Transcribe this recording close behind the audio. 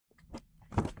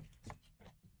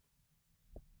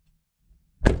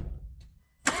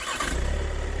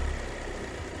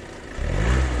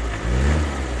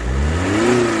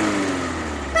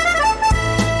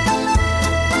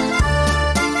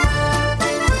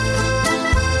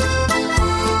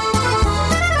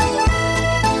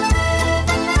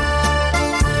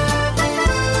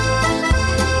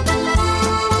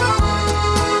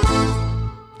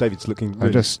David's looking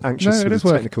really anxious with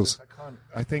the technicals.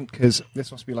 I think because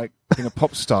this must be like being a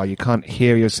pop star. You can't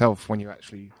hear yourself when you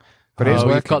actually... But it is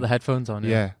working. You've got the headphones on.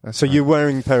 Yeah. So you're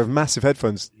wearing a pair of massive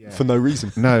headphones for no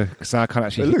reason? No, because I can't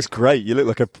actually... It looks great. You look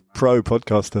like a pro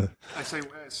podcaster. So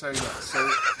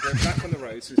we're back on the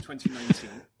road since 2019.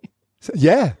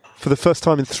 Yeah, for the first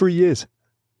time in 3 years.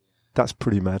 That's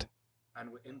pretty mad.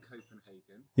 And we're in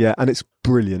Copenhagen. Yeah, and it's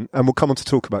brilliant. And we'll come on to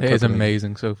talk about It is Copenhagen.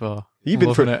 amazing so far. You've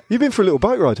been for a little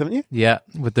bike ride, haven't you? Yeah,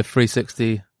 with the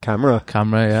 360 camera,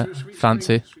 yeah.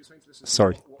 Fancy.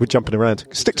 Sorry, we're jumping around.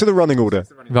 Stick to the running order.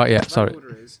 Right, yeah, sorry. The running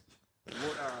order is,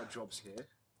 what are our jobs here?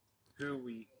 Who are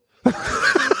we...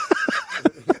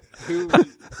 who are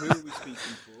we speaking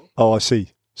for? Oh, I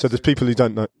see. So there's people who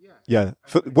don't know. Yeah.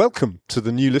 Welcome to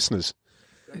the new listeners.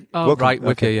 Oh, welcome. Right,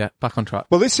 okay, yeah, back on track.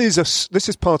 Well, this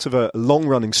is part of a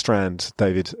long-running strand,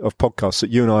 David, of podcasts that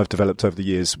you and I have developed over the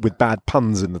years with bad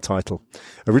puns in the title.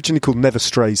 Originally called Never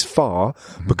Strays Far,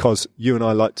 because you and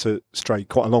I like to stray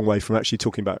quite a long way from actually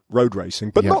talking about road racing,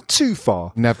 but not too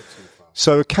far. Never too far.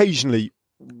 So occasionally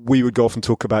we would go off and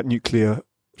talk about nuclear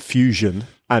fusion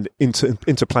and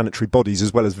interplanetary bodies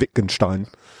as well as Wittgenstein.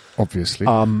 Obviously.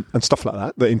 And stuff like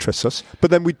that interests us. But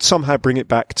then we'd somehow bring it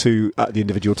back to the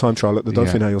individual time trial at the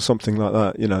Dauphiné or something like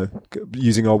that,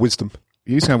 using our wisdom.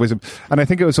 And I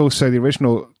think it was also the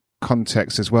original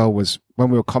context as well was when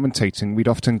we were commentating, we'd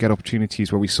often get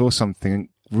opportunities where we saw something and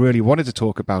really wanted to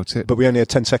talk about it. But we only had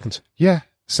 10 seconds. Yeah.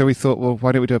 So we thought, well,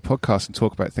 why don't we do a podcast and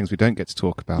talk about things we don't get to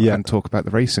talk about and talk about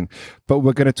the racing? But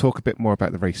we're going to talk a bit more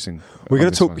about the racing. We're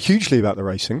going to talk hugely about the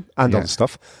racing and other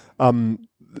stuff.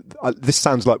 This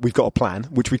sounds like we've got a plan,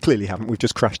 which we clearly haven't. We've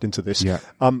just crashed into this. Yeah.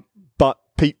 But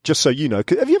Pete, just so you know,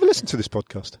 have you ever listened to this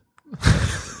podcast?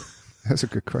 That's a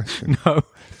good question. No.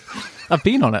 I've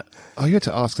been on it. Oh, you had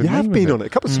to ask them. You have been on it a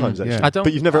couple of times, actually. Yeah.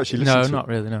 But you've never actually listened to it. No, not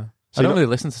really, no. So I don't really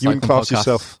listen to cycling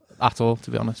podcasts at all,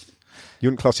 to be honest. You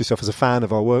wouldn't class yourself as a fan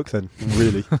of our work then,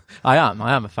 really? I am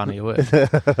a fan of your work.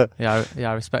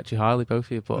 I respect you highly, both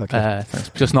of you, but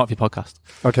just not for your podcast.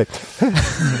 Okay.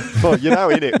 Well, you're now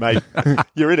in it, mate.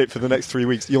 You're in it for the next 3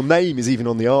 weeks. Your name is even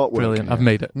on the artwork. Brilliant, I've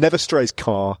made it. Never Strays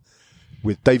Car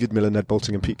with David Miller, Ned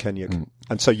Bolting and Pete Kenyon.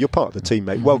 And so you're part of the team,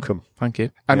 mate. Welcome. Thank you.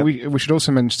 And we should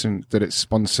also mention that it's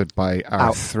sponsored by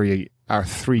our three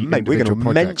mate, we're going to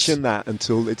projects. mention that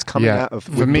until it's coming out of...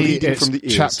 For me, it's from the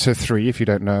ears. Chapter 3, if you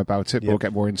don't know about it, but we'll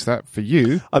get more into that. For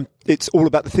you... it's all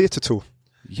about the theatre tour.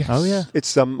 Yes. Oh, yeah.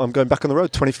 It's I'm going back on the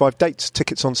road, 25 dates,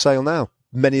 tickets on sale now.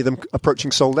 Many of them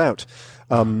approaching sold out.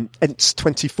 Ents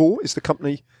 24 is the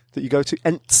company that you go to.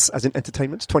 Ents, as in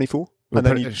entertainment, 24. We'll and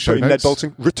then you put in Ned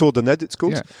Bolting, Retour de Ned, it's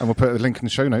called. Yeah, and we'll put a link in the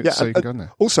show notes so you can go on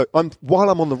there. Also, while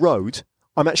I'm on the road,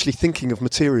 I'm actually thinking of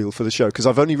material for the show because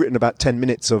I've only written about 10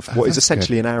 minutes of what is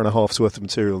essentially an hour and a half's worth of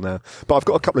material now. But I've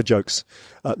got a couple of jokes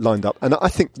lined up, and I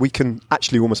think we can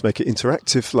actually almost make it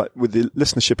interactive, like with the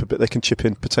listenership a bit. They can chip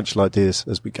in potential ideas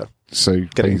as we go. So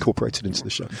get it incorporated into the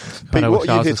show. I know what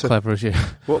I was as clever as you.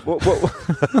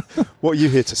 What are you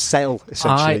here to sell,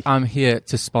 essentially? I'm here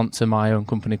to sponsor my own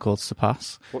company called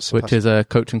Surpass, which is a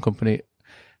coaching company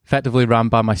effectively ran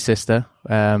by my sister,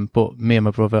 but me and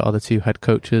my brother are the two head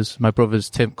coaches. My brother's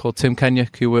called Tim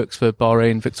Kenyuk, who works for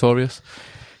Bahrain Victorious.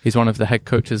 He's one of the head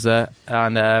coaches there.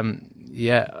 And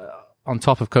on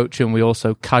top of coaching, we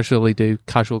also casually do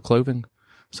casual clothing.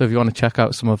 So if you want to check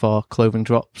out some of our clothing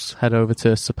drops, head over to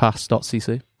surpass.cc.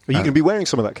 Are you going to be wearing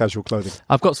some of that casual clothing?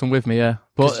 I've got some with me, yeah.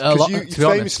 But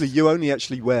famously, you only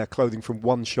actually wear clothing from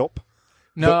one shop.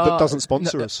 No, that doesn't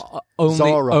sponsor us.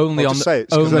 Zara. Only I'll on just say it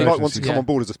because they might want to come on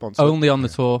board as a sponsor. Only on the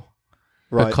tour,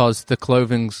 right? Because the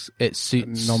clothing's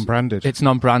non-branded. It's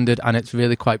non-branded and it's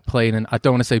really quite plain. And I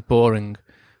don't want to say boring,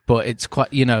 but it's quite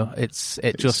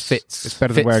it just fits. It's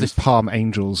better than wearing Palm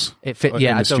Angels. It fit.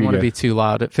 Yeah, I don't want to be too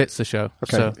loud. It fits the show.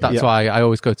 Okay. So that's why I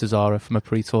always go to Zara for my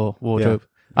pre-tour wardrobe,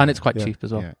 and it's quite cheap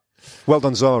as well. Yeah. Well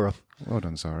done, Zara. Well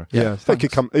done, Zara. Yeah, they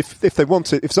could come if they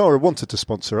wanted. If Zara wanted to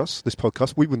sponsor us, this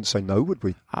podcast, we wouldn't say no, would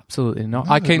we? Absolutely not.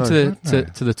 I came to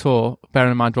the tour,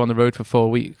 bearing in mind we're on the road for 4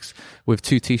 weeks with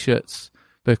 2 T-shirts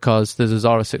because there's a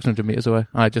Zara 600 metres away.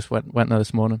 I just went there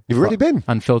this morning. You've already been?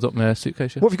 And filled up my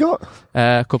suitcase. What have you got?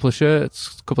 A couple of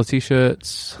shirts, a couple of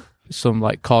T-shirts, some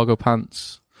like cargo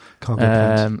pants.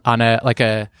 And like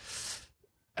a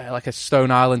Stone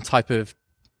Island type of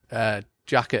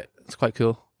jacket. It's quite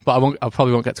cool. But I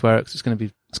probably won't get to wear it because it's going to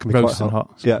be roasting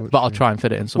hot. Yeah. But I'll try and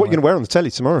fit it in somewhere. What are you going to wear on the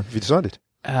telly tomorrow, have you decided?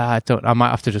 I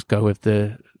might have to just go with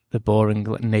the boring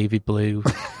navy blue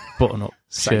button-up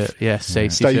shirt. Yeah,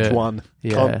 safety Stage shirt. 1.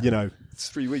 Yeah. It's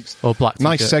 3 weeks. Or black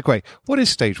Nice t-shirt. segue. What is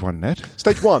stage 1, Ned?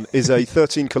 Stage 1 is a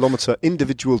 13-kilometre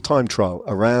individual time trial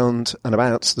around and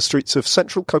about the streets of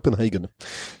central Copenhagen.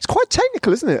 It's quite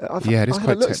technical, isn't it? Yeah, it is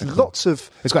quite technical.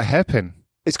 It's got a hairpin.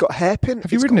 It's got a hairpin.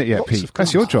 Have you ridden it yet, Pete?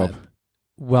 That's your job.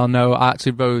 Well, no, I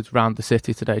actually rode around the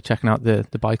city today checking out the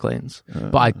bike lanes.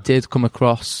 But I did come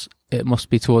across, it must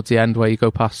be towards the end where you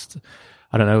go past,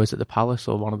 I don't know, is it the palace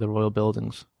or one of the royal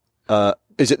buildings?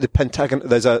 Is it the Pentagon?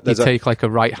 You take like a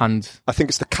right hand. I think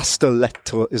it's the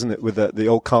Castelletto, isn't it, with the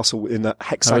old castle in the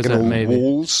hexagonal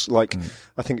walls? I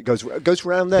think it goes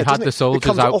around there. They had the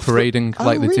soldiers out parading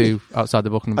they do outside the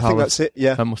Buckingham Palace. I think that's it.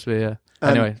 Yeah, that must be.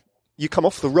 Anyway, you come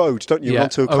off the road, don't you?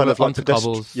 Onto kind of like onto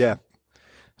cobbles. Yeah.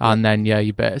 And then,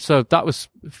 you bet. So that was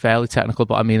fairly technical,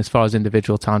 but I mean, as far as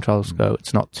individual time trials go,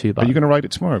 it's not too bad. Are you going to ride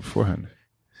it tomorrow beforehand?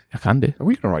 I can do. Are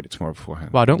we going to ride it tomorrow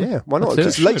beforehand? Why don't we? Yeah, why not?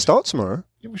 It's late start tomorrow.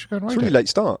 Yeah, we should go and ride it's a really late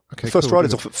start. Okay, the first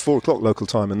rider's off at 4:00 local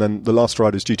time, and then the last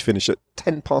rider's due to finish at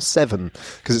 7:10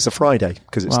 because it's a Friday,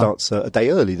 because it starts a day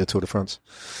early, the Tour de France.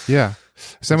 Yeah.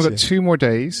 So then we've got 2 more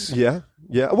days. Yeah.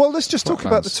 Yeah. Well, let's just talk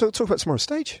about tomorrow's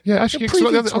stage. Yeah, actually, we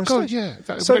need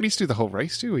to do the whole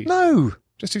race, do we? No.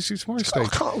 Just do tomorrow's stage. We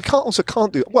can't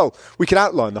do that. Well, we could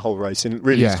outline the whole race in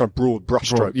really kind of broad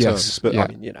brushstroke terms, but I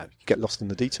mean, you get lost in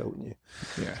the detail, wouldn't you?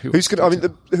 Yeah. Who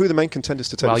are the main contenders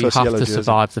to take the first yellow jersey? You have to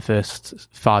survive the first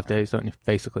 5 days, don't you,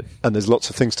 basically? And there's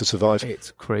lots of things to survive. It's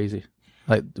crazy.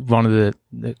 Like, one of the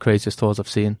craziest tours I've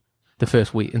seen. The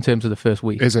first week, in terms of the first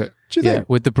week. Is it? Do you think?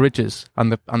 With the bridges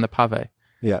and the pavé.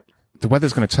 Yeah. The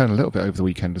weather's going to turn a little bit over the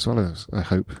weekend as well, I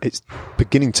hope. It's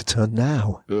beginning to turn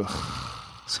now. Ugh.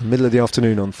 It's the middle of the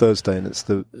afternoon on Thursday, and it's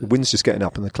the wind's just getting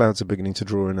up, and the clouds are beginning to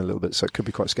draw in a little bit, so it could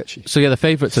be quite sketchy. So the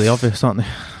favourites are the obvious, aren't they?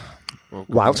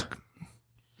 Wout.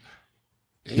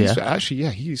 He's.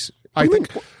 I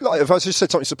think. If I just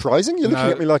said something surprising, you're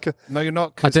looking at me like a. No, you're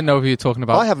not. I didn't know who you were talking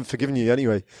about. I haven't forgiven you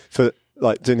anyway for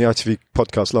doing the ITV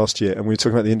podcast last year, and we were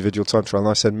talking about the individual time trial, and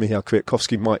I said Michał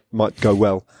Kwiatkowski might go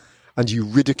well, and you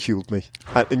ridiculed me,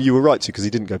 and you were right to, because he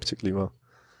didn't go particularly well.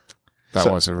 That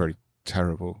was a really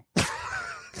terrible.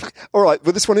 All right,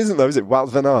 but this one isn't though, is it? Wout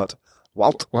van Aert.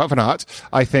 Wout van Aert.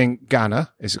 I think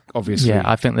Ghana is obviously. Yeah,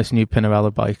 I think this new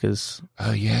Pinarello bike is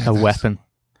a weapon.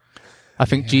 I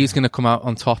think G's going to come out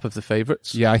on top of the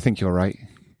favourites. Yeah, I think you're right.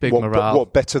 Big morale.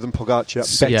 What, better than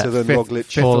Pogacar? Better than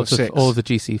Roglic? All of the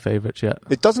GC favourites, yeah.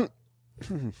 It doesn't...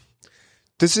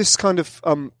 Does this kind of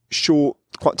short,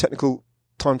 quite technical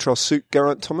time trial suit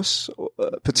Geraint Thomas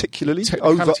particularly?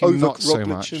 Over Roglic so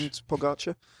much. And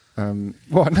Pogacar?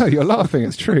 No, you're laughing.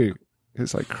 It's true.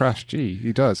 It's like Crash G.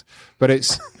 He does. But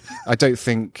I don't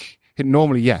think...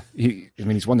 Normally,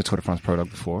 he's won the Tour de France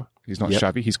Prologue before. He's not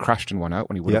shabby. He's crashed and won out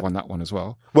when he would have won that one as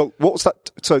well. Well, what was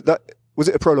that? So was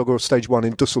it a prologue or a stage 1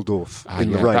 in Dusseldorf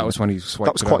in the rain? That was when he swiped.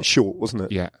 That was quite short, wasn't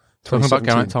it? Yeah. Talking about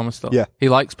Geraint Thomas, though. Yeah. He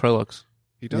likes prologues.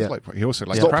 He does like. He also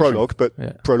likes. It's not prologue,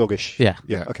 but prologue-ish. Yeah.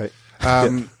 Yeah. Okay.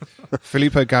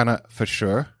 Filippo Ganna for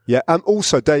sure. Yeah, and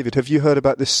also David, have you heard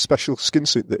about this special skin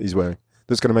suit that he's wearing?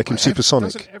 That's going to make him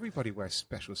supersonic. Doesn't everybody wear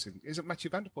special skin? Isn't Mathieu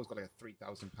van der Poel's got like a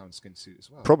 £3,000 skin suit as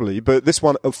well? Probably, but this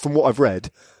one, from what I've read,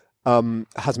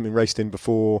 hasn't been raced in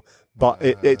before. But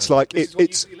it's like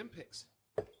it's. The Olympics.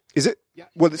 Is it? Yeah.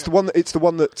 Well, it's the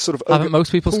one that sort of. Haven't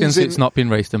most people's skin suits not been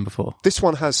raced in before? This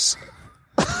one has.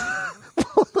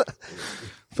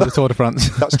 For the Tour de France.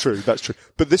 That's true.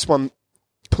 But this one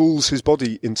pulls his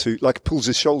body into, pulls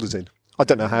his shoulders in. I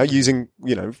don't know how, using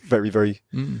very very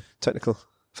technical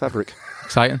fabric.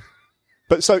 Exciting.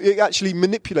 But so it actually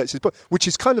manipulates his body, which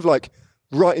is kind of like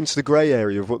right into the grey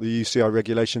area of what the UCI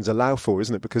regulations allow for,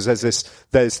 isn't it? Because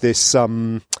there's this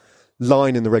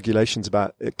line in the regulations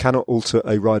about it cannot alter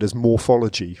a rider's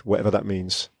morphology, whatever that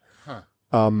means. Huh.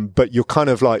 But you're kind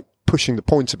of like pushing the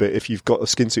point a bit if you've got a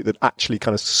skin suit that actually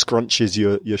kind of scrunches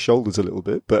your shoulders a little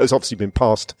bit. But it's obviously been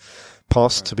passed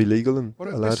to be legal and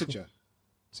allowed.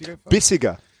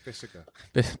 Bissiger.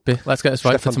 Let's get this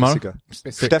right for tomorrow.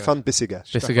 Stefan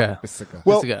Bissiger.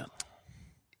 Well,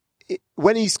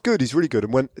 when he's good, he's really good.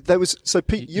 And when there was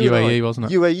Pete, UAE,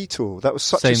 wasn't it? UAE tour. That was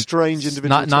such a strange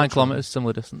individual. 9 kilometres,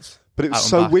 similar distance. But it was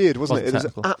so weird, wasn't it? It was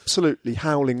an absolutely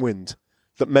howling wind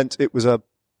that meant it was a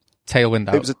tailwind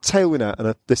out. It was a tailwind out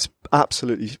and this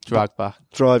absolutely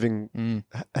driving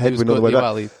headwind on the way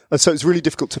back. And so it's really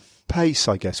difficult to pace,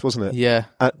 I guess, wasn't it? Yeah.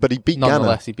 But he beat Ganna.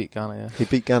 Nonetheless, he beat Ganna, yeah. He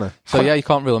beat Ganna. So, you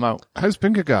can't rule him out. How's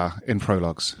Vingegaard in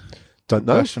prologues? Don't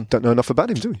know. Don't know enough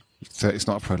about him, do we? It's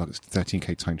not a prologue, it's a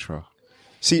 13k time trial.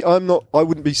 See, I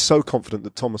wouldn't be so confident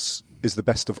that Thomas is the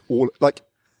best of all.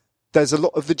 There's a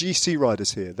lot of the GC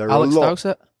riders here. There are a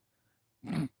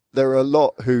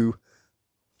lot who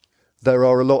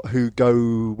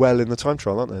go well in the time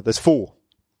trial, aren't there? There's 4.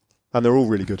 and they're all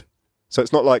really good. So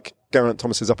it's not like Geraint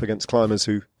Thomas is up against climbers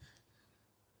who.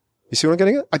 You see what I'm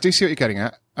getting at? I do see what you're getting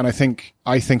at, and I think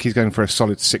he's going for a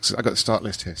solid 6. I got the start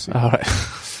list here. So All right.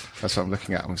 that's what I'm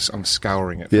looking at. I'm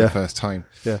scouring it for the first time.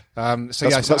 Yeah.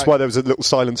 That's why there was a little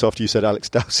silence after you said Alex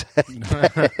Dowsett.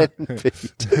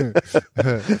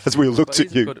 As we all looked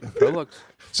at you.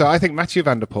 So I think Mathieu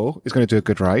van der Poel is going to do a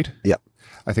good ride. Yeah.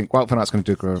 I think Wout van Aert's going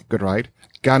to do a good ride.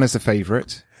 Ganna's the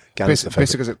favourite.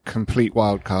 Bissegger's a complete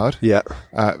wild card. Yeah.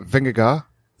 Vingegaard,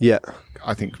 Yeah.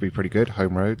 I think could be pretty good.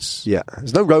 Home roads. Yeah.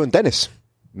 There's no Rowan Dennis.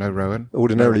 No Rowan.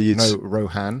 Ordinarily no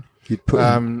Rohan. You'd put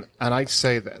and I'd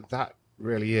say that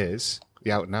really is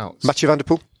the out and outs. Mathieu van der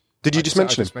Poel. Did you just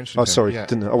mention him? Mentioned Oh, sorry. yeah.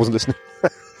 Didn't I? I wasn't listening.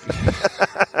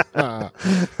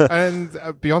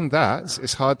 And beyond that,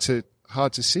 it's hard to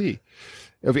see.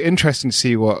 It'll be interesting to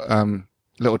see what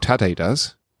little Tadej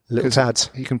does. Little Tads.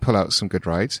 He can pull out some good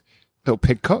rides. Little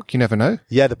Pidcock, you never know.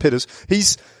 Yeah, the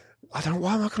Pidders. I don't know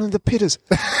why am I calling him the Pidders?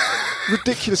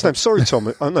 Ridiculous name. Sorry,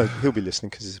 Tom. I know he'll be listening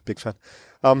because he's a big fan.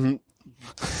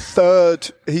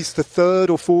 He's the third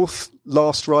or fourth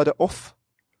last rider off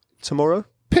tomorrow.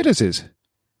 Pidders is.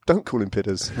 Don't call him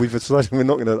Pidders. We've decided we're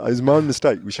not going to. It was my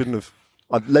mistake. We shouldn't have.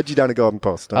 I led you down a garden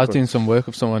path. I was doing some work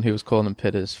with someone who was calling him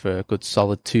Pidders for a good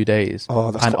solid 2 days.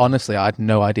 And honestly, I had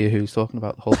no idea who he was talking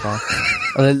about the whole time.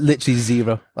 Literally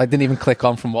zero. I didn't even click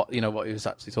on from what he was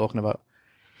actually talking about.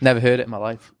 Never heard it in my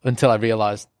life until I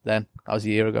realised then. That was a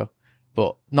year ago.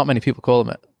 But not many people call him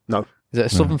it. No. Is it a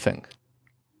southern thing?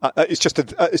 It's just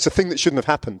it's a thing that shouldn't have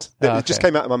happened. It just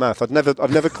came out of my mouth. I've never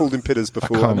called him Pidders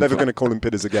before. I'm never going to call him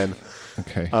Pidders again.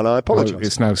 Okay. And I apologise.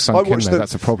 It's now sunk in there.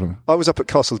 That's a problem. I was up at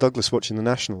Castle Douglas watching the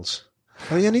Nationals.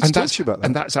 Oh yeah, I need to talk to you about that.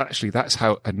 And that's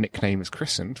how a nickname is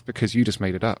christened, because you just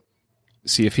made it up.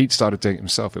 See, if he'd started doing it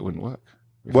himself, it wouldn't work.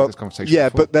 We've had this conversation before.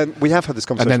 But then we have had this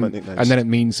conversation about nicknames. And then it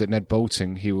means that Ned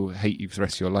Boulting, he will hate you for the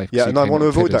rest of your life. Yeah, and I want to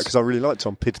avoid that because I really like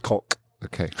Tom Pidcock.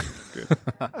 Okay, good.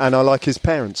 And I like his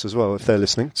parents as well, if they're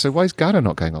listening. So why is Ganna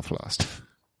not going off last?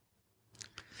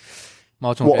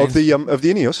 What, of the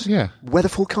Ineos? Yeah. Weather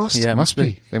forecast? Yeah, must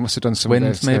be. They must have done some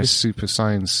of their super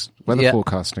science weather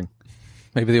forecasting.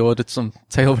 Maybe they ordered some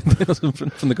tailwind or something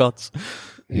from the gods.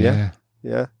 Yeah.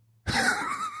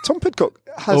 Tom Pidcock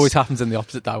always happens in the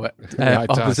opposite direction.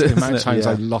 Opposite, the amount of times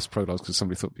I lost prologues because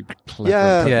somebody thought it'd be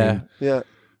clever. Yeah.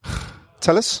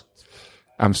 Tell us.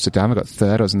 Amsterdam, I got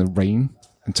third. I was in the rain,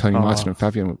 and Tony Martin and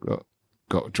Fabian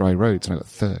got dry roads, and I got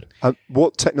third.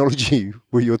 What technology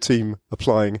were your team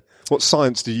applying? What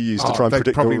science did you use to try and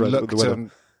predict the weather?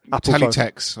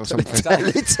 Teletext or something.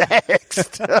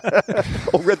 Teletext.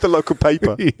 Or read the local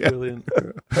paper. Brilliant.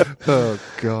 Oh,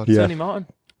 God. Tony Martin,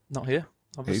 not here,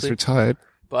 obviously. He's retired.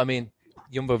 But I mean,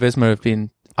 Jumbo-Visma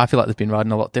I feel like they've been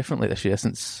riding a lot differently this year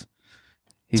since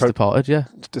he's departed, yeah.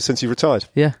 Since he retired?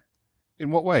 Yeah. In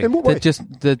what way?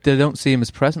 They don't see him as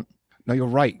present. No, you're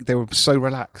right. They were so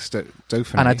relaxed at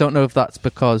Dauphiné. And I don't know if that's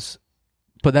because...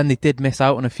 But then they did miss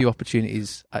out on a few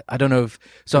opportunities. I don't know if...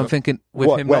 So I'm thinking,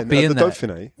 with him not being there...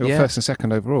 Dauphiné? They were first and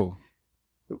second overall.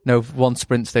 No, one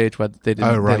sprint stage where they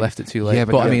didn't. They left it too late. Yeah,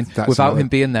 but I mean, without him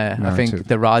being there, I think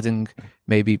they're riding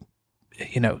maybe...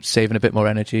 saving a bit more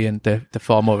energy and they're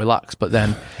far more relaxed, but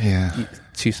then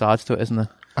two sides to it, isn't there?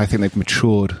 I think they've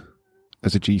matured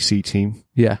as a GC team.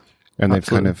 Yeah. And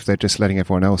they're just letting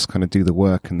everyone else kind of do the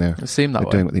work, and they're doing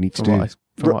what they need to do.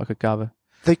 From what I could gather.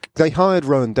 They hired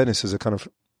Rowan Dennis as a kind of,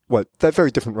 they're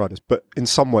very different riders, but in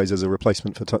some ways as a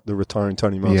replacement for the retiring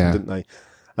Tony Martin, didn't they?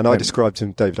 And I described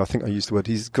him, David, I think I used the word,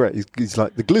 he's great. He's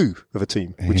like the glue of a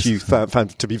team, which you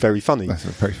found to be very funny. That's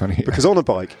very funny. Yeah. Because on a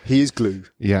bike, he is glue.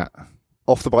 Yeah.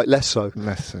 Off the bike, less so.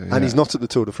 And he's not at the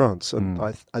Tour de France. And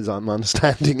as my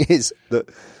understanding is that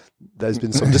there's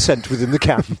been some dissent within the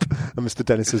camp, and Mr.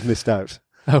 Dennis has missed out.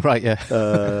 Oh, right, yeah.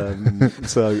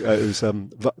 So it was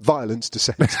violent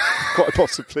dissent, quite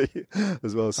possibly,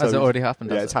 as well. So, has it already happened?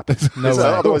 Yeah, it's happened. No way.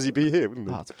 Otherwise he'd be here, wouldn't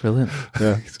he? That's brilliant.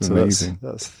 Yeah, it's amazing.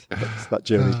 That's that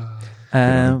journey.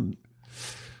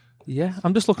 Yeah,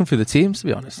 I'm just looking through the teams, to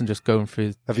be honest, and just going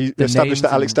through. Have you established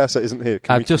that Alex Dowsett isn't here?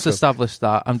 I've just established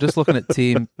that. I'm just looking at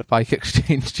Team Bike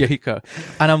Exchange Jayco,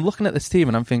 and I'm looking at this team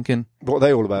and I'm thinking, what are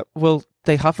they all about? Well,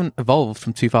 they haven't evolved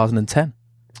from 2010.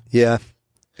 Yeah,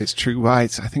 it's true.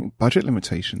 Right, I think budget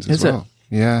limitations as well.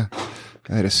 Yeah,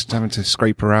 they're just having to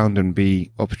scrape around and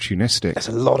be opportunistic. There's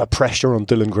a lot of pressure on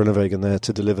Dylan Groenewegen there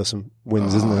to deliver some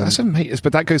wins, isn't there? That's amazing.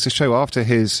 But that goes to show after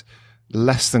his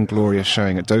less than glorious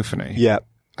showing at Dauphiné. Yeah.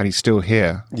 And he's still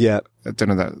here. Yeah. I don't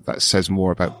know, that says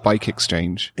more about Bike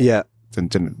Exchange than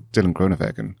Dylan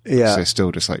Groenewegen. Yeah. So they're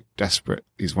still just like desperate.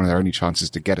 He's one of their only chances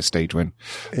to get a stage win.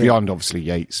 Yeah. Beyond obviously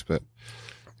Yates, but...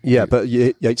 Yeah, but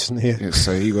Yates isn't here. Yeah,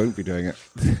 so he won't be doing it.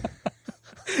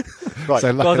 Right.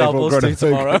 So God luckily help we've all us got do a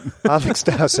tomorrow. Alex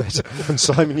Dowsett and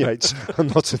Simon Yates are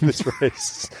not in this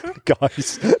race,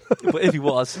 guys. But if he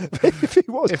was, If he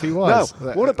was. If he was.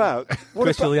 Now, what about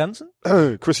Chris Juliansen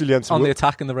Chris Juliansen on the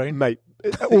attack in the rain. mate,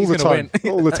 He's all the gonna time.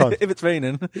 win. All the time. If it's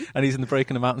raining and he's in the break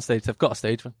in the mountain stage, they've got a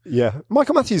stage one. Yeah.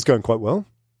 Michael Matthews is going quite well.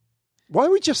 Why are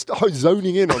we just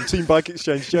zoning in on Team Bike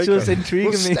Exchange Jayco? Just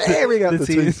intriguing We're me. staring at the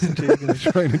team.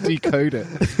 team. trying to decode it.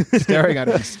 Staring at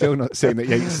it and still not seeing that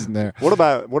Yates isn't there. What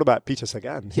about Peter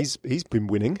Sagan? He's been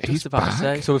winning. Just about to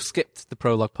say. So we've skipped the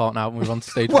prologue part now and we're on to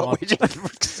stage Well, one. we just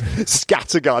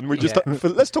scattergun. We just Yeah.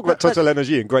 let's talk about Total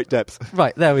Energy in great depth.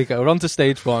 Right, there we go. We're on to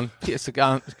stage one. Peter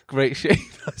Sagan, great shape,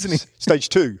 hasn't he? Stage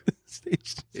 2.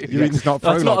 Stage two. You mean it's not a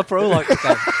That's not a prologue? prologue.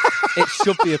 Okay. It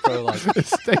should be a prologue.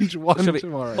 Stage one Should be.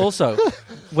 tomorrow. Also,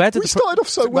 where did We the started off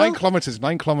so well. 9 kilometres,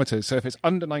 9 kilometres. So if it's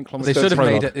under 9 they kilometres, should have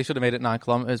prologue. made it. They should have made it 9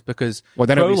 kilometers because Well,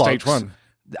 then it'll be prologues, stage one.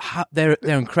 They're It'll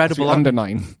incredible. be under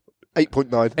 9.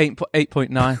 8.9,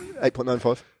 8.9.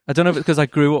 8.95. I don't know if it's because I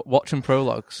grew up watching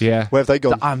prologues. Yeah. Where have they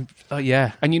gone?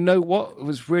 Yeah. And you know what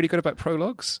was really good about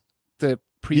prologues? The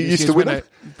previous used year's to win winner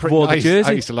Wore the I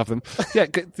jersey. used to love them. Yeah,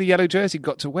 the yellow jersey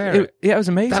got to wear it. It was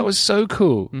amazing. That was so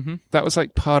cool. Mhm. That was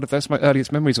like part of that's my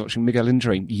earliest memories watching Miguel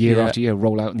Indurain year Yeah. after year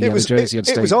roll out in the yellow jersey on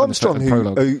stage. it was Armstrong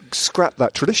who scrapped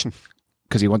that tradition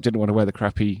because he didn't want to wear the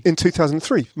crappy. in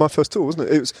 2003. My first tour, wasn't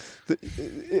it? It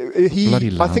was he. Bloody I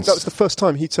think Lance. that was the first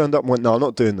time he turned up and went, "No, I'm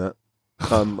not doing that.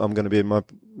 I'm going to be in my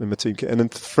team kit." And then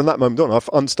from that moment on,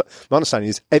 my understanding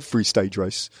is every stage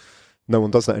race, no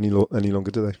one does that any longer,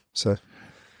 do they? So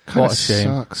Kind What of a shame.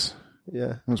 sucks.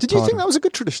 yeah. was Did you part think of- that was a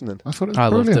good tradition then? I thought it was I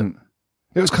loved brilliant.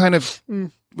 It was kind of we're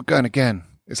going again.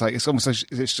 It's like it's almost like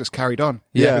it's just carried on.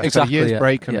 Yeah, It's exactly. a year's Yeah.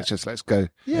 break and Yeah. it's just let's go.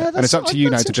 Yeah, and it's up to you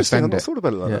now that's to interesting. defend I've not it. thought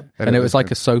about it like Yeah. that. And it was like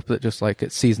a soap that just like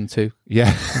it's season 2.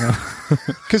 Yeah.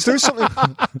 Because there is something.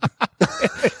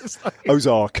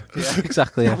 Ozark.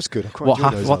 Exactly. That Yeah. was good. I quite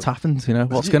enjoyed Ozark. What's happened? You know,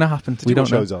 what's you- going to happen? Did We you don't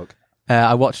watch know. Ozark?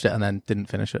 I watched it and then didn't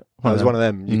finish it. It was one of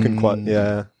them. You couldn't quite.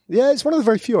 Yeah. Yeah, it's one of the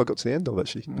very few I got to the end of,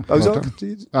 actually. Ozark?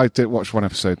 done. I did watch one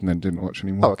episode and then didn't watch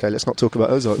anymore. Oh, okay, let's not talk about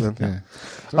Ozark then.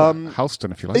 Yeah. Um,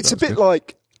 Halston, if you like. It's a that was bit good.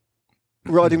 like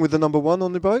riding with the number one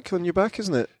on your back,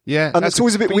 isn't it? Yeah. And that's it's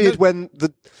always a bit but you weird know- when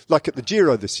like at the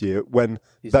Giro this year, when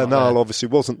He's not Bernal there. obviously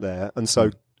wasn't there, and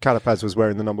so Carapaz was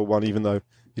wearing the number one, even though.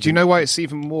 Do you know why it's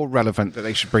even more relevant that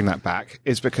they should bring that back?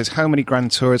 Is because how many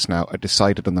Grand Tours now are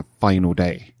decided on the final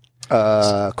day?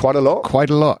 Quite a lot. Quite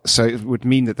a lot. So it would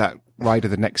mean that rider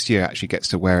the next year actually gets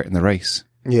to wear it in the race.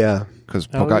 Yeah. Because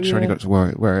Oh, Pogacar only yeah. got to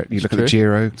wear it. You look at the true.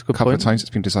 Giro, a a good couple of point. times it's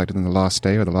been decided on the last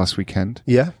day or the last weekend.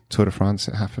 Yeah. Tour de France,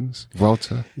 it happens.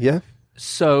 Vuelta. Yeah.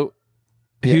 So,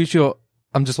 who's your?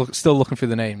 I'm just still looking through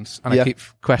the names, and Yeah. I keep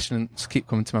questions keep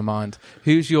coming to my mind.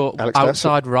 Who's your Alex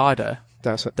outside rider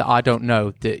That's it. that I don't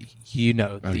know that you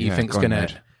know that you yeah, think is go on, going Ed.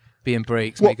 to be in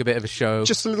breaks, What? make a bit of a show?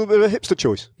 Just a little bit of a hipster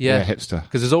choice. yeah, Hipster.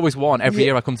 because there's always one every Yeah.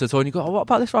 year. I come to the tour and you go, "Oh, what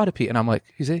about this rider, Pete?" And I'm like,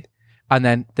 "Who's he?" And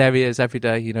then there he is every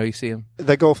day. You know, you see him.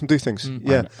 They go off and do things.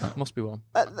 Yeah. Must be one.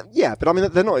 Yeah, but I mean,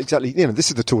 they're not exactly. This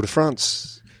is the Tour de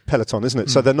France peloton, isn't it?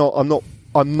 So they're not.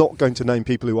 I'm not going to name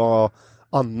people who are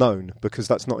unknown because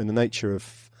that's not in the nature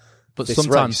of. But this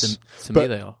sometimes race. to But- me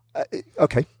they are.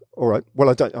 Okay, all right. Well,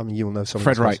 I don't. I mean, you'll know someone.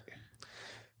 Fred Wright.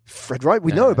 Fred Wright.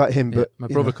 We know about him, Yeah, but my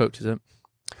you brother know. coaches him.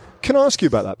 Can I ask you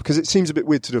about that? Because it seems a bit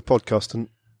weird to do a podcast and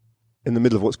in the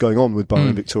middle of what's going on with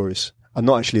Bahrain Victorious and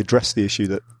not actually address the issue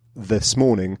that this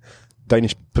morning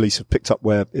Danish police have picked up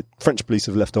where French police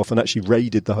have left off and actually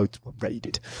raided the hotel.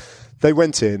 They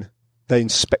went in, they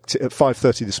inspected at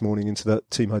 5:30 this morning into the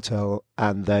team hotel,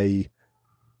 and I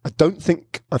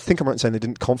think I'm right in saying they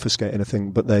didn't confiscate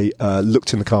anything, but they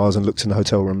looked in the cars and looked in the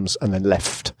hotel rooms and then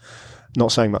left,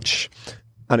 not saying much.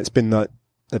 And it's been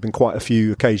there've been quite a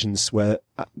few occasions where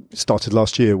started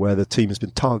last year where the team has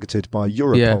been targeted by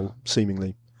Europol,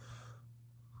 seemingly.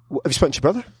 Have you spoken to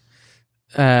your brother?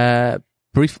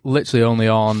 Literally only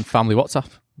on family WhatsApp,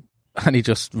 and he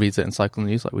just reads it in Cycling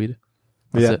News like we do.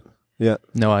 That's it. Yeah.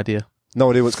 No idea, No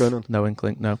idea what's going on. no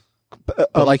inkling, no. But,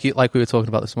 But like we were talking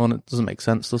about this morning, it doesn't make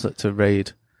sense, does it, to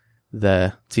raid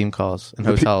their team cars and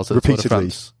hotels at the Tour de repeatedly.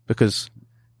 France? Because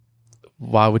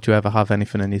why would you ever have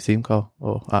anything in your team car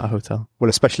or at a hotel? well,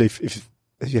 especially if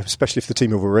the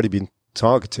team have already been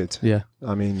targeted. Yeah.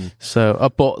 I mean,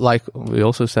 So, but like we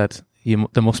also said,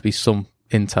 there must be some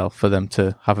intel for them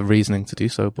to have a reasoning to do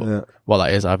so. But Yeah. what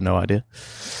that is, I have no idea.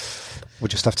 we'll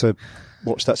just have to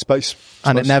watch that space.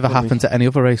 And it never won't we? happened to any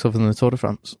other race other than the Tour de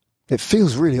France. It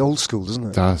feels really old school, doesn't it?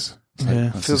 It does. Yeah.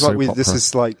 It feels like this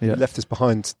is like Yeah. left us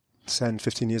behind 10,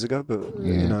 15 years ago. But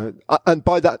Yeah. and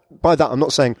by that, I'm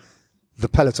not saying the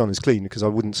peloton is clean because I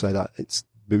wouldn't say that. It'd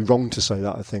be wrong to say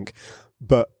that, I think.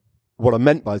 But what I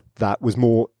meant by that was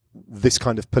more this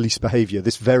kind of police behaviour,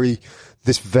 this very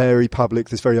public,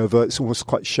 this very overt, it's almost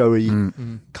quite showy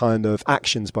kind of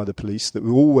actions by the police that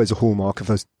were always a hallmark of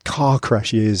those car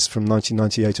crash years from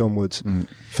 1998 onwards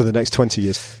for the next 20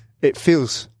 years. It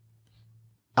feels...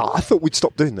 I thought we'd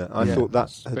stop doing that. I thought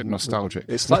that's a bit nostalgic.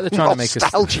 It's like they're trying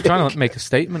to make a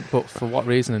statement, but for what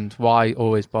reason and why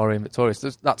always Boré and Victorious?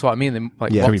 That's what I mean.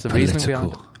 Like, what's the reasoning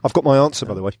behind it? I've got my answer,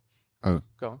 by the way. Oh,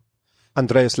 go on.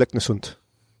 Andreas Leknesund.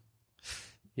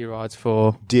 He rides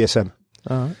for DSM.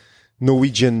 Right.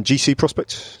 Norwegian GC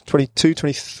prospect, 22,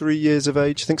 23 years of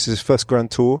age. Thinks it's his first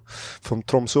Grand Tour from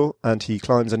Tromsø, and he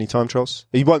climbs any time trials.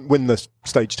 He won't win the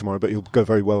stage tomorrow, but he'll go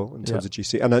very well in terms of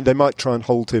GC. And they might try and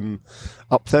hold him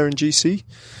up there in GC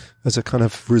as a kind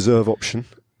of reserve option.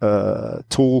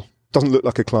 Tall, doesn't look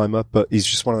like a climber, but he's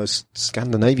just one of those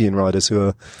Scandinavian riders who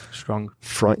are strong,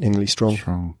 frighteningly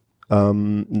strong.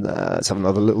 Let's have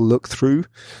another little look through.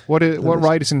 What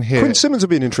riders in here? Quinn Simmons will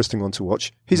be an interesting one to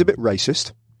watch. He's a bit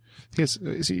racist. Is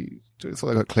he? I thought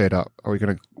they got cleared up. Are we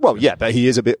going to? Well, yeah, but he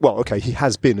is a bit. Well, okay, he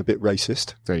has been a bit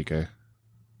racist. There you go.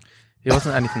 He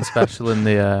wasn't anything special in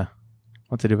the.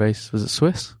 What did he race? Was it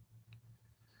Swiss?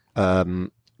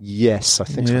 Yes, I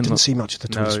think so. I didn't see much of the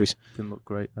Tour de Suisse. Didn't look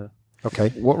great there. Okay.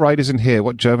 What riders in here?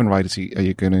 What German riders are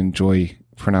you going to enjoy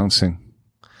pronouncing?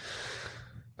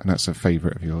 And that's a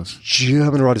favourite of yours.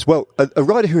 German riders. Well, a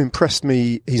rider who impressed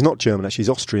me. He's not German, actually. He's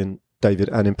Austrian. David,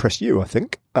 and impressed you, I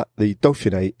think, at the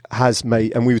Dauphiné, has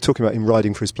made, and we were talking about him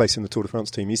riding for his place in the Tour de France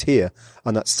team. He's here,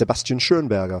 and that's Sebastian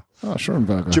Schoenberger. Oh,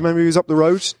 Schoenberger. Do you remember he was up the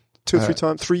road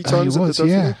three times at the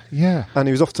Dauphiné? Yeah. And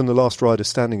he was often the last rider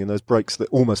standing in those breaks that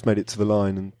almost made it to the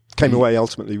line and came away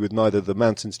ultimately with neither the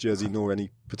Mountains jersey nor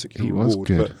any particular reward.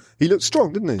 Good. But he looked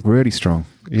strong, didn't he? Really strong.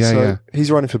 Yeah.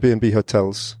 He's riding for B&B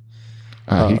Hotels.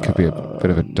 He could be a bit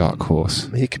of a dark horse.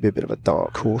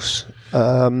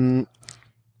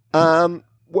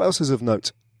 What else is of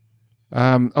note?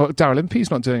 Daryl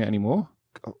Impey's not doing it anymore.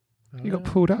 He got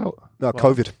pulled out. No,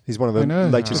 COVID. He's one of the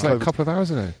latest. Just like a couple of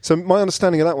hours ago. So my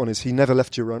understanding of that one is he never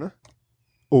left Girona.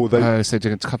 Or they so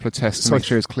did a couple of tests to make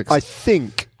sure his clicks. I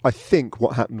think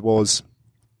what happened was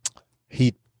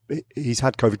he's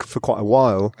had COVID for quite a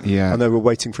while. Yeah. And they were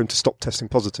waiting for him to stop testing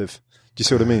positive. Do you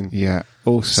see what I mean? Yeah.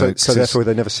 Also, so therefore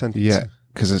they never sent. Yeah.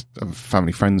 Because I'm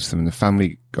family friends with him, and the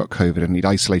family got COVID, and he'd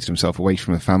isolated himself away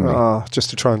from the family. Just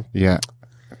to try and... Yeah.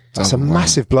 That's a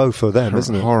massive blow for them,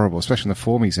 isn't it? Horrible, especially in the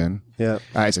form he's in. Yeah.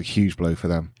 That is a huge blow for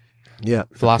them. Yeah.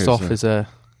 Vlasov is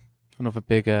another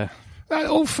big...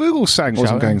 old Fuglsang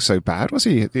wasn't going so bad, was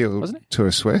he? Wasn't he? Tour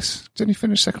of Swiss. Didn't he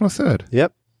finish second or third?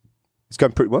 Yep. He's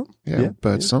going pretty well. Yeah.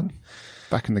 Birdsong.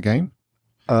 Back in the game.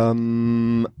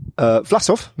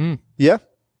 Vlasov. Yeah.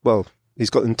 Well, he's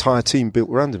got an entire team built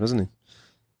around him, hasn't he?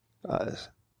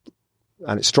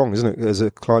 And it's strong, isn't it, as a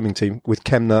climbing team with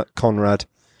Kemner, Conrad,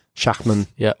 Schachmann,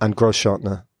 and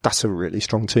Grossschartner. That's a really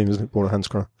strong team, isn't it, Bora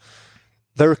Hansgrohe?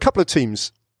 There are a couple of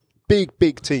teams,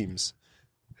 big teams,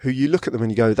 who you look at them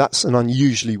and you go, that's an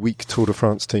unusually weak Tour de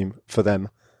France team for them.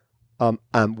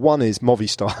 And one is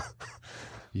Movistar.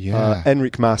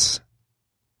 Enric Mas,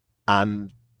 and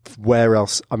where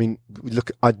else? I mean, look,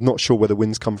 I'm not sure where the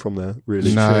wins come from there,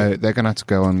 really. No, they're going to have to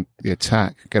go on the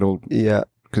attack,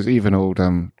 because even old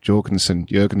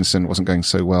Jurgensen wasn't going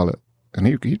so well, and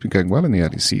he'd been going well in the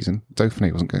early season.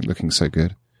 Dauphiné wasn't looking so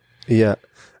good. Yeah.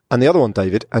 And the other one,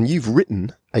 David, and you've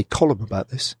written a column about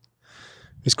this,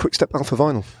 is Quick Step Alpha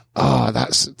Vinyl.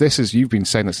 You've been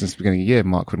saying that since the beginning of the year,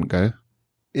 Mark wouldn't go.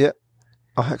 Yeah.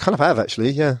 I kind of have, actually,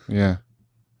 yeah. Yeah.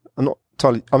 I'm not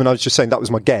entirely, I was just saying that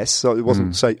was my guess, so it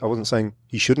wasn't I wasn't saying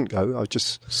he shouldn't go, I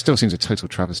just... Still seems a total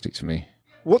travesty to me.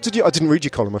 What did I didn't read your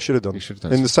column. I should have done. You should have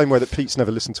done. In the same way that Pete's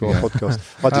never listened to our podcast.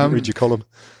 I didn't read your column.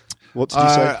 What did you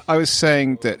say? I was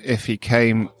saying that if he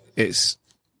came, you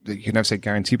can never say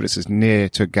guarantee, but it's as near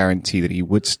to a guarantee that he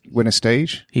would win a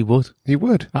stage. He would.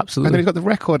 And Absolutely. then he's got the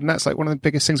record, and that's like one of the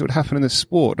biggest things that would happen in the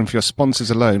sport. And for your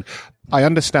sponsors alone, I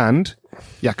understand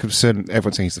Jakobsen,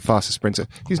 everyone's saying he's the fastest sprinter.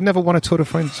 He's never won a Tour de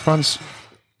France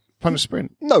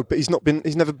sprint. No, but he's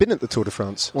never been at the Tour de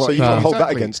France. So you can't hold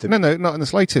that against him. No, not in the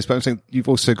slightest. But I'm saying you've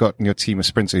also got in your team a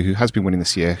sprinter who has been winning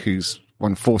this year, who's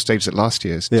won 4 stages at last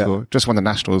year's Tour, just won the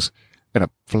Nationals in a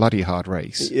bloody hard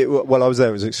race. Well, I was there.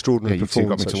 It was an extraordinary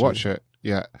performance. You got me to watch it.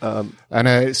 Yeah.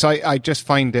 So I just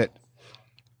find it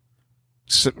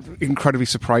incredibly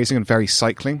surprising and very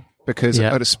cycling, because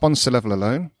at a sponsor level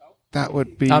alone, that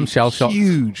would be I'm shell-shocked,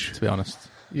 huge. to be honest.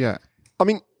 Yeah. I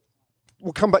mean,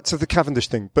 we'll come back to the Cavendish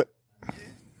thing, but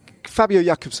Fabio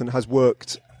Jakobsen has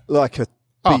worked like a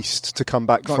beast to come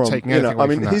back from.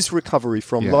 His recovery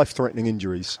from life-threatening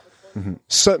injuries,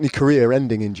 certainly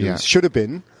career-ending injuries, should have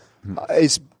been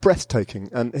is breathtaking,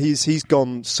 and he's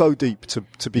gone so deep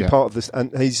to be part of this,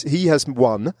 and he has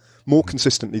won more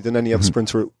consistently than any other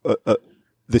sprinter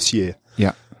this year.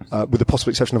 Yeah, with the possible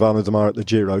exception of Arnaud Démare at the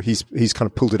Giro, he's kind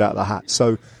of pulled it out of the hat.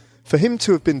 So for him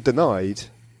to have been denied,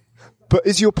 but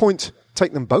is your point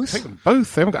take them both? Take them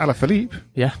both. They haven't got Alaphilippe.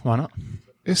 Yeah, why not?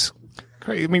 It's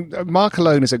great. I mean, Mark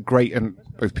alone is a great and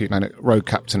both Pete and I, road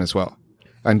captain as well,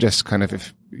 and just kind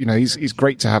of he's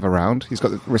great to have around. He's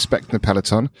got the respect in the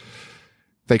peloton.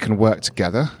 They can work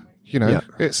together.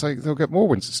 It's like they'll get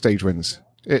more stage wins.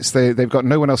 They've got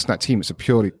no one else in that team. It's a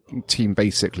purely team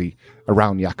basically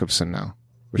around Jakobsen now,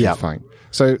 which is fine.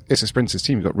 So it's a sprinters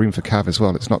team. You've got room for Cav as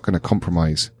well. It's not going to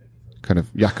compromise kind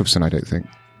of Jakobsen, I don't think.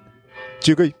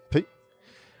 Do you agree, Pete?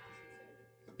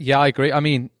 Yeah, I agree. I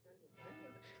mean,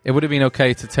 it would have been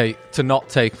okay to not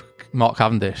take Mark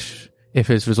Cavendish if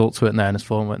his results weren't there and his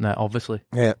form weren't there, obviously.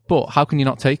 Yeah. But how can you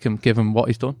not take him given what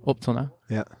he's done up till now?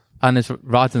 Yeah. And his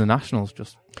ride in the Nationals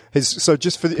just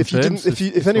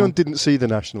if anyone didn't see the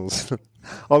Nationals,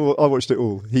 I watched it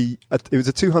all. It was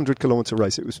a 200-kilometre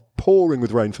race. It was pouring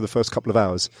with rain for the first couple of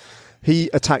hours.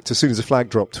 He attacked as soon as the flag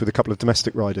dropped with a couple of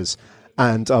domestic riders,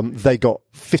 and they got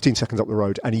 15 seconds up the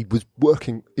road, and he was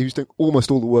doing almost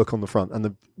all the work on the front,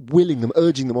 and willing them,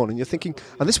 urging them on, and you're thinking,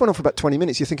 and this went on for about 20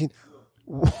 minutes, you're thinking,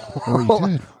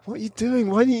 what are you doing?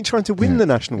 Why are you trying to win the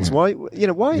Nationals? Why have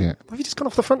you just gone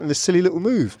off the front in this silly little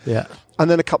move? Yeah. And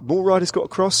then a couple more riders got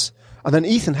across, and then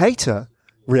Ethan Hayter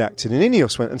reacted, and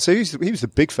Ineos went, and so he was the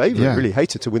big favourite, really,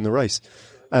 Hayter, to win the race.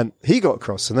 And he got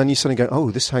across, and then you suddenly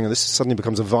go, this suddenly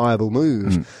becomes a viable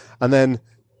move. And then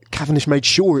Cavendish made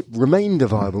sure it remained a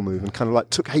viable move and kind of like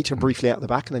took Hayter briefly out the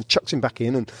back and then chucked him back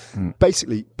in and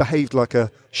basically behaved like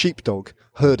a sheepdog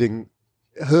herding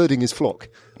his flock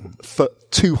for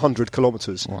 200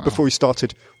 kilometres before he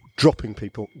started dropping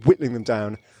people, whittling them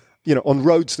down, on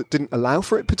roads that didn't allow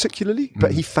for it particularly,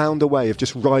 but he found a way of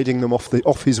just riding them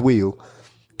off his wheel,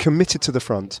 committed to the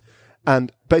front,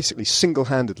 and basically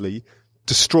single-handedly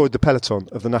destroyed the peloton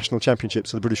of the national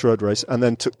championships of the British Road Race, and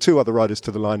then took two other riders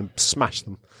to the line and smashed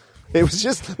them. It was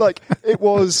just like, it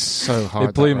was so hard.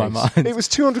 It blew my mind. It was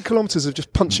 200 kilometres of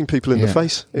just punching people in the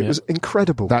face. It was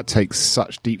incredible. That takes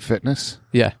such deep fitness.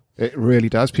 Yeah. It really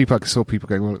does. I saw people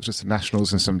going, well, it's just the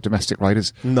Nationals and some domestic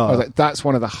riders. No. I was like, that's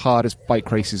one of the hardest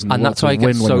bike races in the world. And that's why I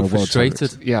get so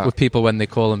frustrated with people when they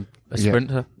call him a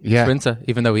sprinter,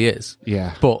 even though he is.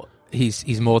 Yeah. But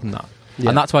he's more than that. Yeah.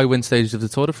 And that's why he wins stages of the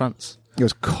Tour de France. It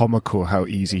was comical how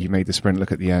easy he made the sprint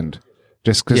look at the end.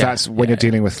 Just because that's when you're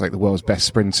dealing with like the world's best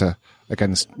sprinter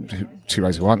against two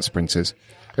riders who aren't sprinters.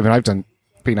 I mean, I've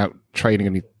been out training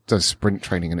and he does sprint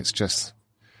training, and it just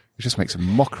makes a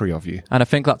mockery of you. And I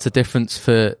think that's a difference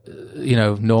for,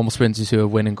 normal sprinters who are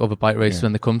winning other bike races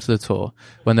when they come to the Tour.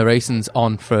 When the racing's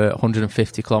on for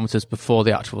 150 kilometres before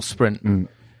the actual sprint,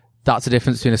 that's a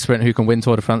difference between a sprinter who can win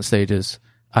Tour de France stages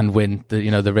and win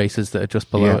the races that are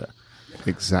just below it.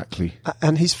 Exactly.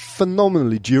 And he's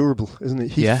phenomenally durable, isn't he?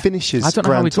 He finishes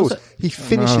Grand Tours. He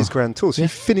finishes Grand Tours. He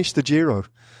finished the Giro.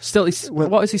 Still,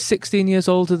 what is he, 16 years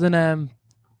older than...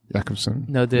 Jakobsen?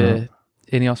 No, the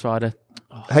Ineos rider.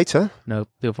 Hayter? No,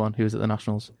 the other one who was at the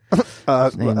Nationals.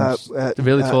 The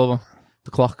really tall one.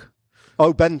 The clock.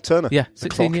 Oh, Ben Turner. Yeah,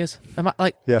 16 years.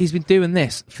 He's been doing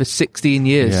this for 16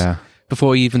 years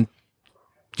before he even...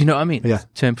 Do you know what I mean? Yeah.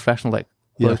 Turned professional,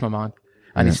 blows my mind.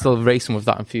 And he's still racing with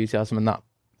that enthusiasm and that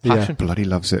passion. Yeah, bloody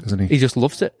loves it, doesn't he? He just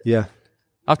loves it. Yeah.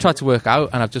 I've tried to work out,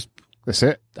 and I've just... That's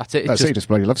it. That's it. He just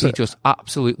bloody loves it. He just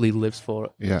absolutely lives for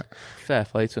it. Yeah. Fair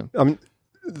play to him. I mean,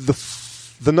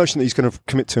 the notion that he's going to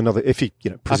commit to another, if he,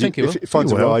 I think he will. If he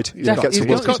finds a ride, he's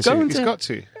got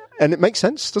to. And it makes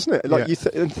sense, doesn't it? Like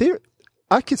in theory,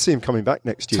 I could see him coming back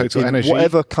next year. Total in energy.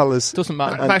 Whatever colours. Doesn't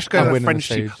matter. And actually go to a French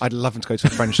team. I'd love him to go to a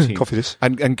French team. Coffee this.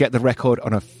 And get the record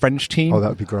on a French team. Oh, that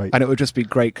would be great. And it would just be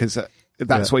great because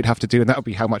that's what he'd have to do, and that would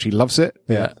be how much he loves it.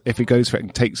 Yeah. If he goes for it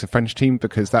and takes a French team,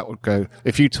 because that would go...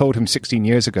 If you told him 16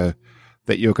 years ago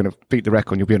that you're going to beat the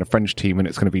record and you'll be on a French team and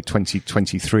it's going to be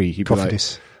 2023, he'd be like,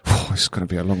 this is going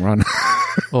to be a long run.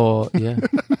 Or,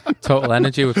 Total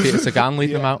Energy with Peter Sagan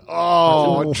leading him out.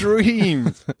 Oh,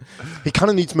 dream. He kind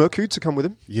of needs Mercu to come with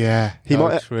him. Yeah. He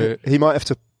might have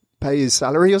to pay his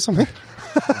salary or something.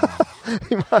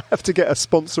 He might have to get a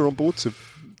sponsor on board to...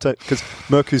 Because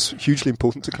Mercu's hugely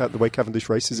important to the way Cavendish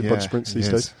races in bunch sprints these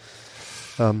days.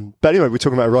 But anyway, we're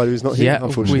talking about a rider who's not here,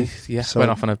 unfortunately. Went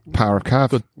off on a power of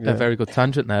Cav. A very good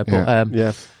tangent there. But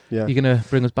you're going to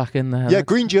bring us back in there? Yeah,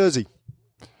 green jersey.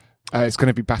 It's going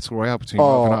to be battle royale between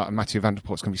Wout van Aert and Mathieu van der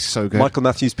Poel. It's going to be so good. Michael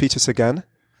Matthews, Peter Sagan.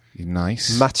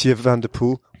 Nice. Mathieu van der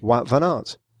Poel, Wout van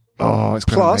Aert. Oh, it's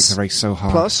going to make the race so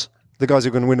hard. Plus, the guys who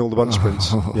are going to win all the bunch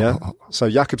sprints. Yeah. So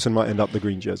Jakobsen might end up the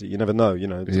green jersey. You never know,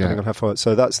 depending on how far.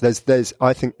 So there's,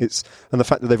 I think it's, and the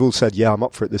fact that they've all said, yeah, I'm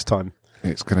up for it this time.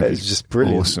 It's going to be just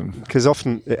brilliant. Awesome. Because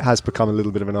often it has become a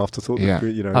little bit of an afterthought. Yeah.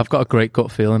 I've got a great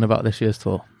gut feeling about this year's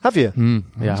tour. Have you?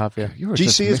 Yeah, I have, yeah.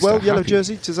 GC as well, yellow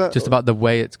jersey? Does that? Just about the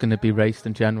way it's going to be raced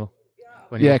in general.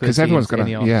 Yeah, because everyone's going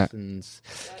to,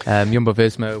 Jumbo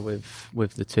Visma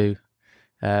with the two.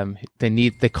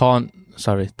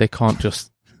 They can't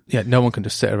just, no one can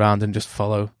just sit around and just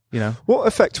follow, What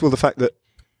effect will the fact that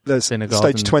there's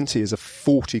stage 20 is a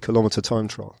 40-kilometre time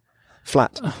trial,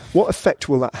 flat, what effect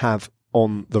will that have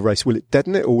on the race? Will it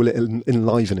deaden it or will it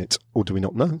enliven it? Or do we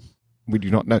not know? We do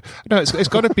not know. No, it's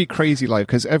got to be crazy live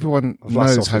because everyone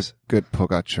knows how good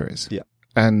Pogačar is. Yeah.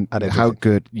 And how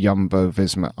good Jumbo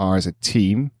Visma are as a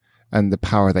team and the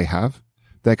power they have.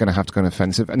 They're going to have to go on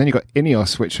offensive. And then you've got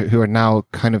Ineos, who are now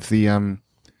kind of the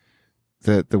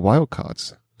wild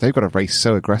cards. They've got to race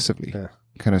so aggressively.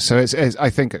 Yeah. So it's, I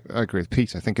think, I agree with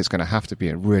Pete. I think it's going to have to be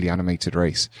a really animated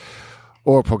race.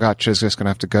 Or Pogačar's just going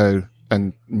to have to go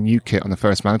and nuke it on the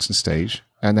first mountain stage.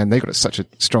 And then they've got such a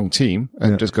strong team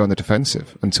and just go on the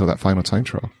defensive until that final time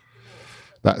trial.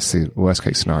 That's the worst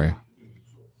case scenario.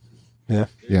 Yeah.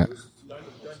 Yeah.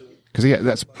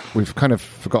 Because we've kind of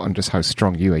forgotten just how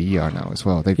strong UAE are now as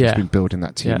well. They've just been building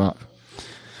that team up.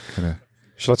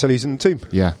 Shall I tell you who's in the team?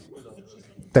 Yeah.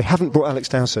 They haven't brought Alex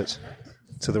Dowsett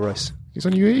to the race. He's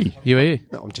on UAE.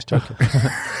 UAE? No, I'm just joking.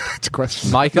 It's a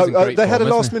question. Mike they had a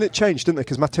last-minute change, didn't they?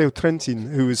 Because Matteo Trentin,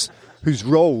 whose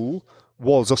role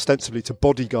was ostensibly to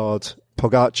bodyguard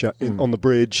Pogačar on the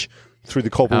bridge, through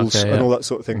the cobbles and all that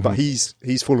sort of thing. Mm-hmm. But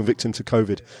he's fallen victim to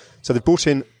COVID. So they've brought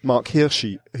in Mark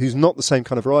Hirschi, who's not the same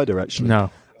kind of rider, actually.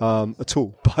 No. At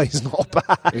all. But he's not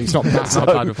bad. He's not bad. Not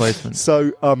a bad replacement.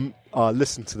 So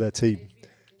listen to their team.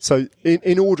 So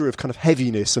in order of kind of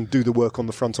heaviness and do the work on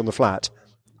the front on the flat,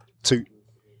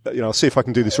 I'll see if I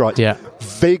can do this right. Yeah.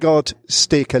 Vegard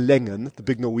Stekelengen, the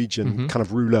big Norwegian kind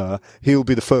of ruler, he'll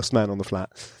be the first man on the flat.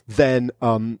 Then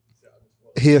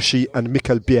Hirschi and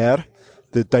Mikkel Bjerre,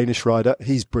 the Danish rider,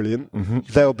 he's brilliant. Mm-hmm.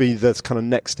 They'll be the kind of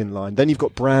next in line. Then you've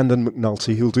got Brandon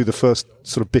McNulty, who'll do the first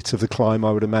sort of bit of the climb,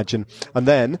 I would imagine. And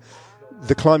then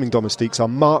the climbing domestiques are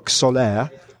Marc Soler,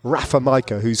 Rafa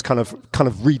Majka, who's kind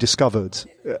of rediscovered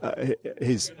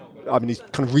he's kind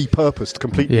of repurposed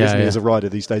completely, isn't he, as a rider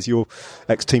these days, your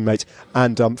ex-teammate.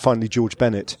 And finally George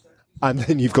Bennett. And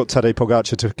then you've got Tadej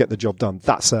Pogačar to get the job done.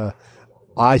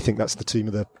 I think that's the team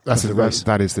of the race.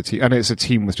 That is the team. And it's a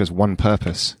team with just one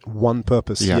purpose. One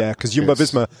purpose, yeah. Because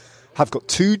Jumbo-Visma have got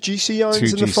 2 GC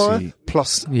irons in the fire,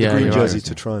 plus the green jersey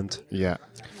to try and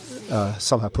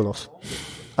somehow pull off.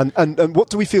 And what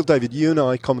do we feel, David? You and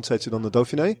I commentated on the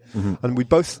Dauphiné, and we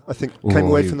both, I think, came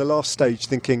away from the last stage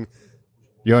thinking...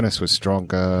 Jonas was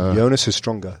stronger.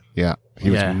 Yeah, he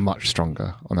was much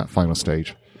stronger on that final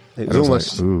stage. It was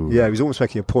almost, he was almost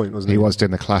making a point, wasn't he? He was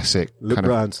doing the classic. Look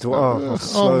round.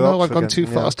 I've gone too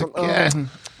fast again.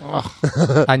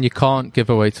 And you can't give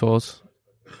away tours.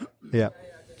 Yeah.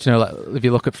 Do you know, like, if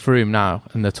you look at Froome now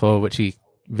and the tour which he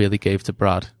really gave to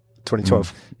Brad,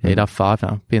 2012. He'd have 5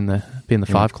 now, being the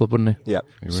 5 club, wouldn't he? Yeah.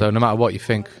 So no matter what you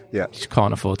think, you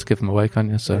can't afford to give him away, can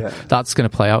you? So that's going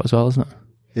to play out as well, isn't it?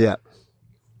 Yeah.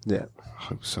 Yeah. I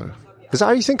hope so. Is that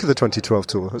how you think of the 2012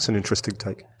 tour? That's an interesting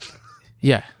take.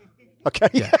 Yeah. Okay.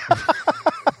 Yeah.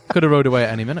 Could have rode away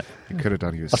at any minute. He could have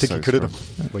done. I think he could have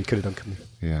done. Well, he could have done, couldn't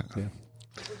he? Yeah.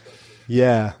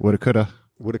 Yeah. Woulda, coulda.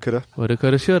 Woulda, coulda. Woulda,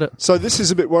 coulda, shoulda. So this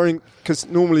is a bit worrying because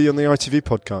normally on the ITV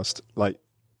podcast, like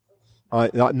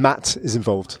Matt is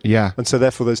involved. Yeah. And so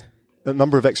therefore there's a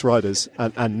number of ex-riders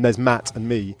and there's Matt and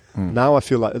me. Now I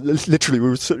feel like literally we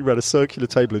were sitting around a circular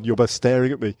table and you're both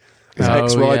staring at me as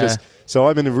ex-riders. Yeah. So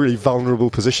I'm in a really vulnerable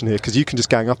position here because you can just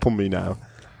gang up on me now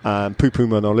and poo-poo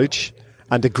my knowledge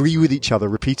and agree with each other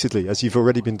repeatedly as you've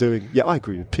already been doing. Yeah, I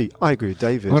agree with Pete. I agree with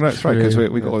David. Well, that's right, because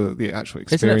we got all the actual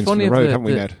experience on the road, haven't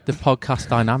we, Ned? The podcast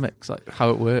dynamics, like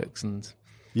how it works. And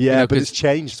but it's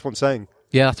changed, that's what I'm saying.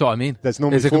 Yeah, that's what I mean. There's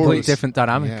a completely different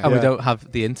dynamic, and we don't have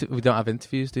we don't have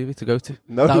interviews, do we, to go to?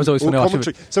 No, that was always funny.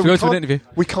 Commentary. So go to an interview.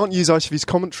 We can't use ITV's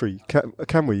commentary,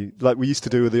 can we? Like we used to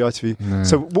do with the ITV. No.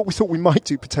 So what we thought we might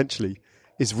do potentially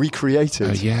is recreate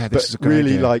it. This is a good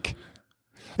really idea. Like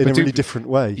in a really different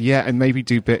way. Yeah, and maybe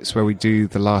do bits where we do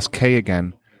the last K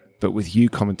again, but with you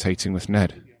commentating with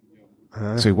Ned.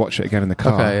 So we watch it again in the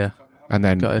car. Okay, yeah. And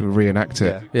then reenact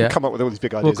it. Yeah. Come up with all these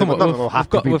big ideas. We've got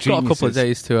a couple of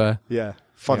days to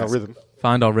find our rhythm.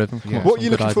 Find our rhythm. Yeah. What are you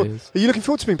looking for? Are you looking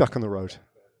forward to being back on the road?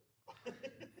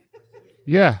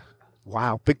 Yeah.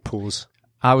 Wow, big pause.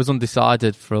 I was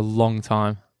undecided for a long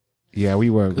time. Yeah, we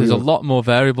were. There's a lot more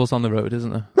variables on the road,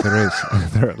 isn't there? There is.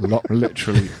 There are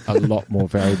literally a lot more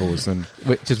variables than.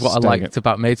 Which is what I liked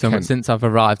about Maidstone. But since I've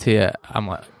arrived here, I'm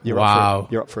like, wow.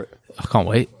 You're up for it. I can't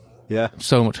wait. Yeah. I'm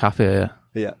so much happier.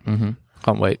 Yeah. Mm-hmm.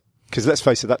 Can't wait. Because let's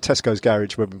face it, that Tesco's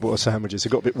garage where we bought our sandwiches, it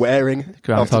got a bit wearing.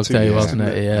 Groundhog Day, wasn't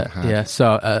it? Yeah.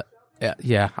 So,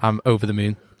 I'm over the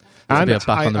moon. And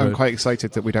I'm quite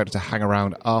excited that we don't have to hang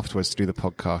around afterwards to do the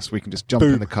podcast. We can just jump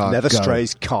in the car. Never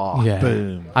strays car. Yeah.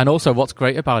 Boom. And also, what's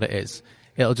great about it is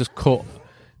it'll just cut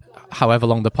however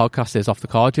long the podcast is off the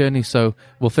car journey. So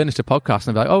we'll finish the podcast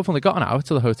and be like, oh, we've only got an hour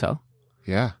to the hotel.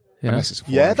 Yeah.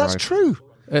 Yeah, that's true.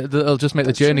 It'll just make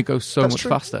the journey go so much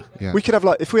faster. Yeah. We could have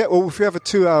if we have a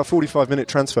 2-hour 45-minute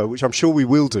transfer, which I'm sure we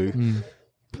will do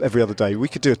every other day. We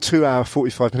could do a 2-hour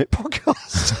 45-minute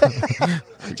podcast.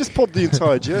 Just pod the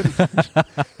entire journey.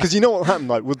 Because you know what will happen?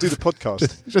 Like, we'll do the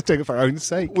podcast. Just take it for our own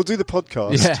sake. We'll do the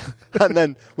podcast, and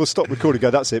then we'll stop recording.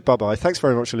 Go, that's it. Bye bye. Thanks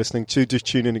very much for listening. Just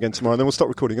tune in again tomorrow. And then we'll stop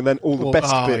recording, and then all the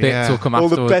best bits will come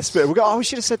afterwards. All the best bit. We'll go. Oh, we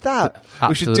should have said that. Absolutely,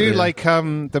 we should do like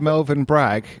the Melvin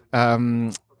Bragg.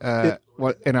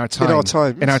 In our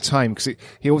time, because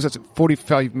he always has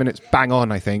 45 minutes bang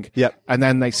on, I think. Yep. And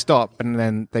then they stop, and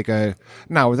then they go,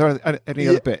 "Now, are there any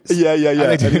other bits?" Yeah. And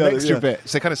they do an extra bit,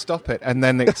 so they kind of stop it, and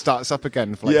then it starts up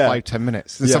again for like 5-10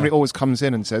 minutes. And somebody always comes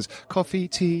in and says, "Coffee,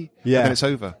 tea," and then it's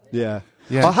over. Yeah.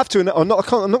 I'll have to. I'm not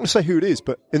going to say who it is,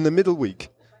 but in the middle week,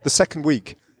 the second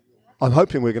week, I'm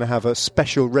hoping we're going to have a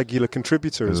special regular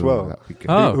contributor as well,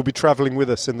 who'll be travelling with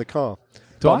us in the car.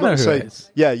 Do I know who it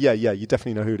is? Yeah. You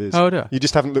definitely know who it is. Oh, do I? You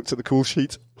just haven't looked at the call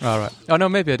sheet. All right. Oh, no,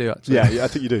 maybe I do, actually. Yeah, I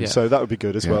think you do. So that would be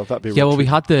good as well. That'd be we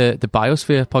had the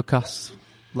Biosphere podcast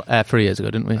 3 years ago,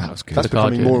 didn't we? That was good. That's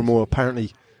becoming more and more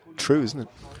apparently true, isn't it?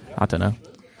 I don't know.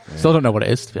 Yeah. Still don't know what it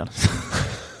is, to be honest.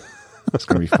 It's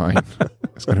going to be fine.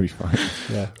 It's going to be fine.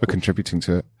 Yeah. We're contributing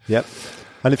to it. Yep.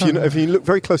 And if you look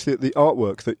very closely at the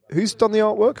artwork, who's done the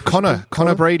artwork?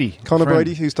 Connor Brady. Connor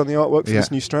Brady, who's done the artwork for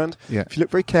this new strand. Yeah. If you look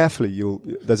very carefully,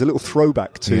 there's a little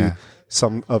throwback to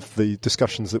some of the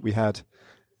discussions that we had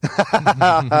in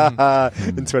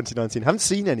 2019. Haven't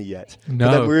seen any yet. No.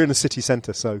 But then we're in a city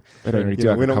centre, so we're not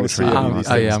going to see any of these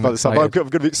things. I'm going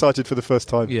to be excited for the first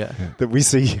time that we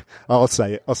see, I'll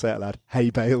say it out loud, hay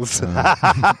bales.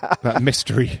 That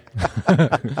mystery.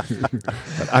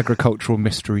 That agricultural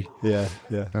mystery. Yeah.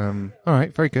 All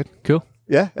right, very good. Cool.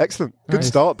 Yeah, excellent. Good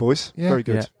start, boys. Yeah. Very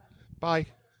good. Yeah. Bye.